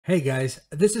Hey guys,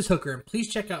 this is Hooker, and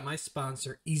please check out my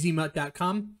sponsor,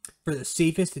 EasyMut.com, for the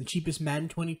safest and cheapest Madden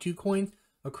 22 coins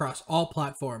across all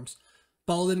platforms.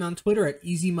 Follow them on Twitter at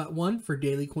EasyMut1 for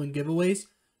daily coin giveaways.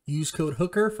 Use code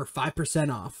Hooker for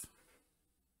 5% off.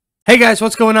 Hey guys,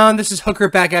 what's going on? This is Hooker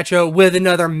back at you with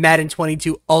another Madden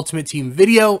 22 Ultimate Team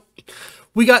video.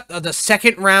 We got the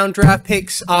second round draft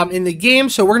picks in the game,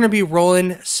 so we're going to be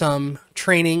rolling some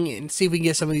training and see if we can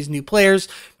get some of these new players,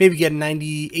 maybe get a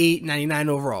 98, 99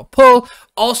 overall pull.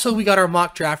 Also, we got our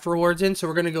mock draft rewards in, so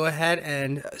we're going to go ahead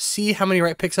and see how many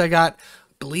right picks I got. I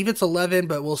believe it's 11,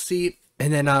 but we'll see,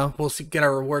 and then get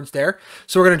our rewards there.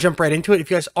 So we're going to jump right into it.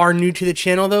 If you guys are new to the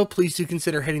channel, though, please do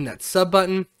consider hitting that sub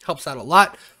button. Helps out a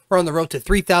lot. We're on the road to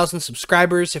 3,000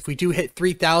 subscribers. If we do hit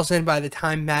 3,000 by the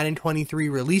time Madden 23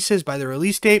 releases, by the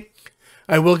release date,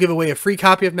 I will give away a free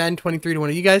copy of Madden 23 to one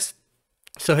of you guys.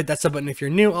 So hit that sub button if you're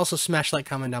new. Also smash like,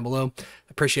 comment down below.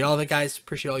 Appreciate all of it, guys.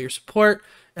 Appreciate all your support.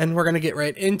 And we're going to get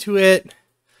right into it.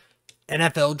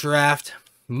 NFL draft,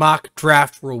 mock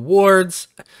draft rewards.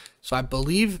 So I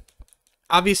believe,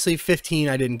 obviously 15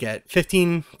 I didn't get.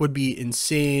 15 would be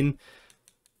insane.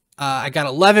 I got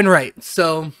 11 right.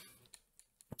 So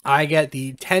I get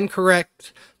the 10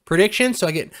 correct predictions, so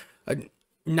I get a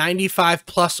 95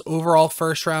 plus overall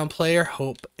first round player.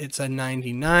 Hope it's a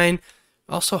 99.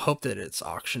 Also hope that it's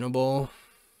auctionable.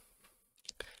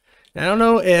 And I don't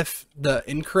know if the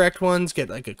incorrect ones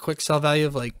get like a quick sell value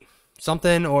of like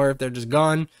something or if they're just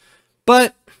gone.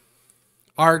 But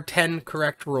our 10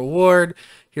 correct reward,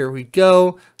 here we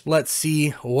go. Let's see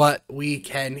what we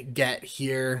can get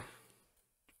here.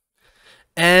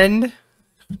 And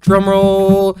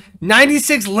drumroll,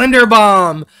 96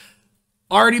 Linderbaum.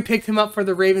 Already picked him up for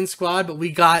the Ravens squad, but we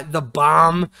got the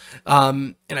bomb.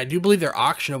 And I do believe they're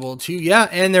auctionable too. Yeah,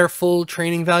 and they're full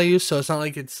training value, so it's not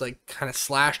like it's like kind of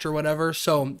slashed or whatever.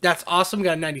 So that's awesome. We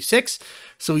got a 96.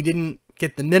 So we didn't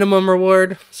get the minimum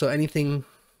reward. So anything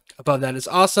above that is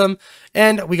awesome.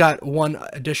 And we got one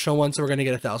additional one, so we're gonna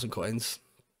get 1,000 coins.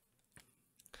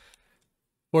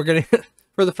 We're gonna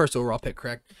for the first overall pick,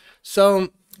 correct? So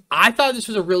I thought this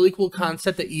was a really cool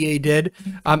concept that EA did.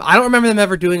 I don't remember them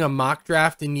ever doing a mock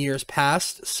draft in years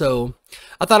past, so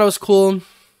I thought it was cool.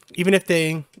 Even if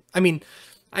they,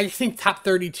 I think top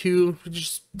 32,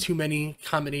 just too many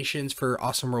combinations for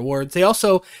awesome rewards. They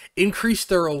also increased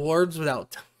their rewards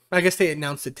without, I guess they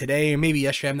announced it today or maybe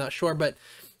yesterday, I'm not sure, but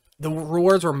the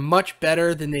rewards were much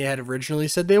better than they had originally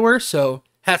said they were, so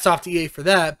hats off to EA for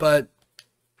that. But,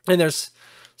 and there's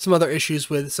some other issues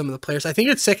with some of the players. I think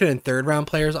it's second and third round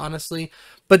players, honestly.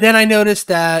 But then I noticed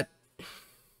that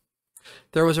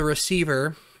there was a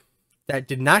receiver that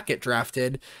did not get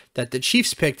drafted that the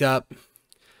Chiefs picked up,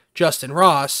 Justin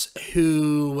Ross,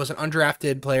 who was an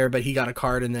undrafted player, but he got a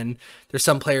card. And then there's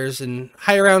some players in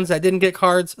higher rounds that didn't get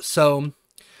cards. So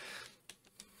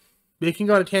we can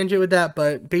go on a tangent with that,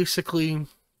 but basically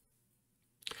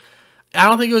I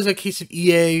don't think it was a case of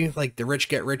EA, like the rich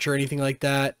get rich or anything like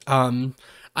that.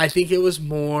 I think it was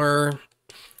more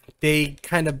they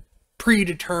kind of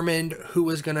predetermined who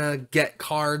was going to get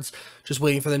cards, just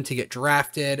waiting for them to get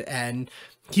drafted. And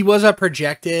he was a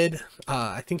projected,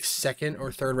 I think, second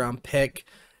or third round pick.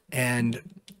 And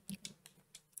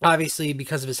obviously,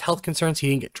 because of his health concerns, he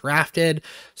didn't get drafted.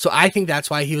 So I think that's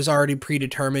why he was already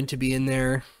predetermined to be in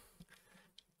there.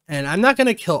 And I'm not going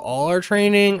to kill all our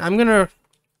training. I'm going to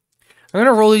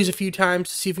roll these a few times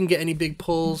to see if we can get any big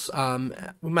pulls.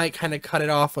 We might kind of cut it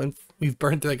off when we've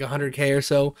burned through like 100K or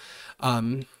so.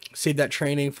 Save that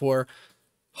training for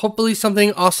hopefully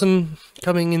something awesome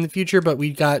coming in the future. But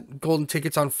we got golden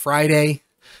tickets on Friday,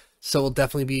 so we'll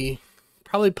definitely be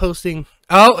probably posting.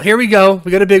 Oh, here we go.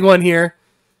 We got a big one here.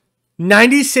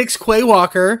 96 Quay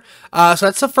Walker. So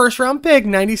that's the first round pick.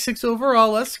 96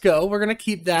 overall. Let's go. We're going to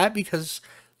keep that because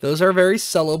those are very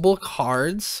sellable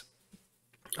cards.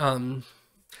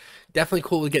 Definitely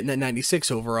cool with getting that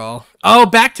 96 overall. Oh,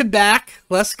 back to back.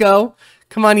 Let's go.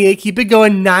 Come on, EA, keep it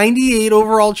going. 98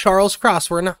 overall Charles Cross.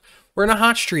 We're in a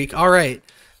hot streak. All right.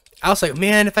 I was like,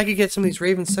 man, if I could get some of these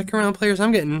Ravens second round players,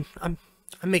 I'm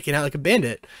making out like a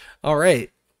bandit. All right.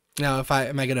 Now,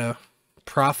 am I gonna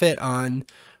profit on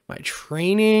my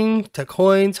training to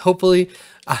coins? Hopefully.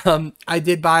 I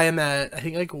did buy him at I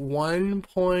think like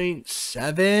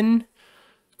 1.7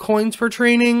 coins per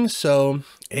training. So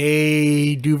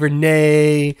a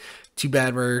Duvernay, too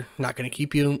bad we're not going to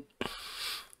keep you.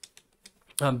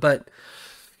 But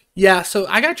yeah, so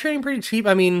I got training pretty cheap.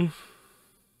 I mean,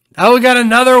 oh, we got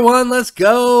another one. Let's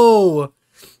go.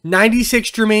 96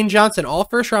 Jermaine Johnson, all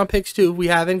first round picks too. We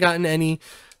haven't gotten any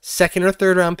second or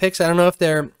third round picks. I don't know if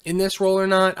they're in this roll or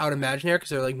not. I would imagine there because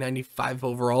they're like 95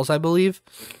 overalls, I believe.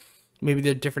 Maybe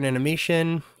the different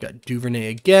animation. Got Duvernay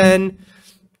again.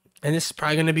 And this is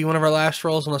probably going to be one of our last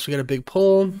rolls unless we get a big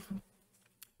pull.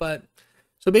 But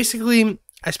so basically,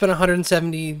 I spent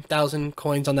 170,000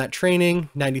 coins on that training.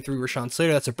 93 Rashawn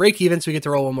Slater. That's a break even, so we get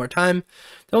to roll one more time.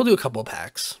 Then we'll do a couple of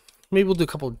packs. Maybe we'll do a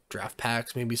couple of draft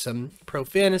packs. Maybe some pro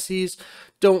fantasies.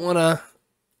 Don't want to...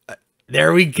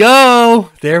 There we go.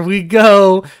 There we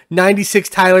go. 96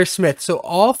 Tyler Smith. So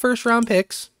all first round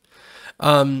picks.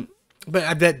 But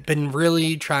I've been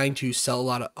really trying to sell a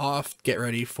lot off, get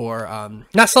ready for,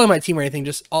 not selling my team or anything,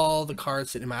 just all the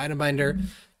cards sitting in my item binder,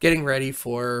 getting ready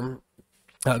for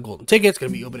golden tickets.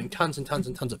 Going to be opening tons and tons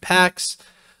and tons of packs.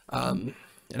 And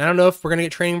I don't know if we're going to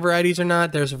get training varieties or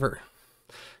not. There's a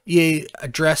EA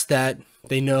addressed that.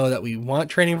 They know that we want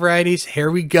training varieties.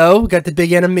 Here we go. We got the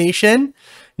big animation.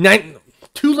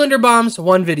 2 Linderbaums,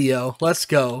 1 video. Let's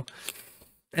go.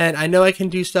 And I know I can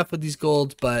do stuff with these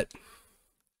golds, but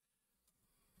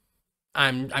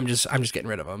I'm just getting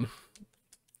rid of them.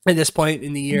 At this point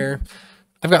in the year,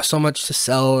 I've got so much to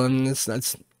sell, and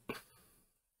that's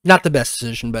not the best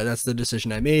decision, but that's the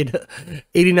decision I made.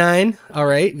 89. All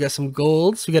right, we got some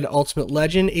golds. We got an Ultimate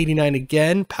Legend. 89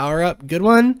 again. Power up, good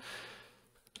one.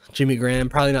 Jimmy Graham,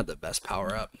 probably not the best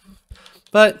power up.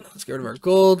 But let's get rid of our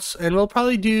golds, and we'll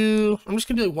probably do, I'm just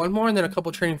going to do one more and then a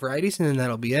couple training varieties, and then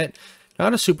that'll be it.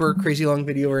 Not a super crazy long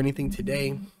video or anything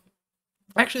today.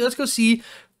 Actually, let's go see.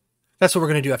 That's what we're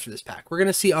going to do after this pack. We're going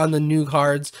to see on the new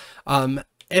cards.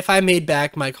 If I made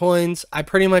back my coins, I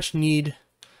pretty much need,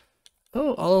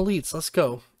 oh, all elites. Let's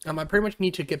go. I pretty much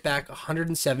need to get back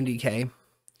 170K.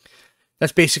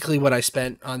 That's basically what I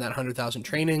spent on that 100,000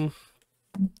 training.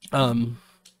 And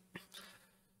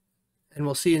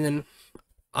we'll see. And then,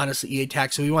 honestly, EA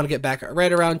tax. So we want to get back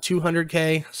right around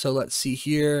 200K. So let's see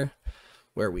here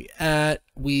where we at.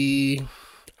 We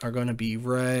are going to be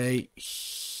right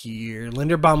here.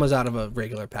 Linderbaum was out of a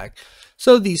regular pack.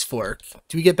 So these 4.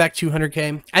 Do we get back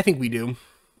 200K? I think we do.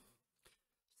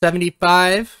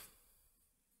 75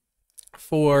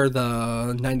 for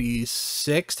the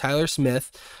 96. Tyler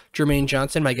Smith. Jermaine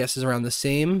Johnson, my guess is around the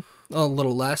same. A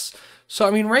little less. So,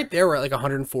 I mean, right there, we're at like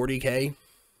 140K.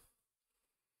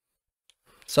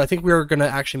 So I think we were going to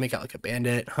actually make out like a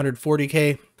bandit.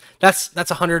 140K. That's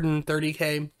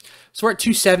 130K. So we're at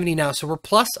 270 now. So we're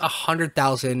plus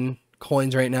 100,000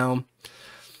 coins right now.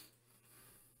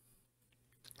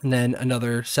 And then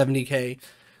another 70K.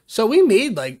 So we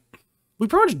made like, we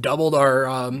pretty much doubled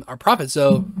our profit.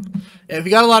 So if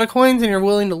you got a lot of coins and you're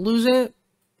willing to lose it,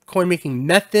 coin making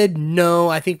method, no,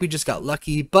 I think we just got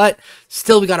lucky, but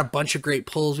still we got a bunch of great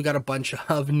pulls. We got a bunch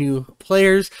of new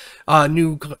players,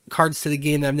 new cards to the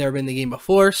game that have never been in the game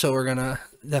before, so we're gonna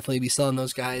definitely be selling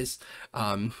those guys.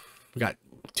 We got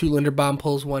 2 Linderbaum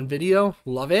pulls, 1 video.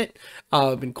 Love it.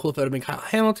 It'd been cool if it would have been Kyle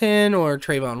Hamilton or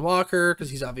Trayvon Walker, because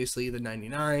he's obviously the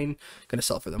 99. Gonna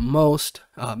sell for the most.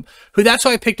 That's who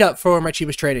I picked up for my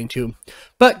cheapest trading too.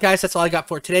 But guys, that's all I got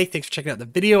for today. Thanks for checking out the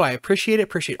video. I appreciate it.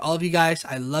 Appreciate all of you guys.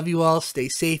 I love you all. Stay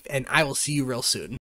safe, and I will see you real soon.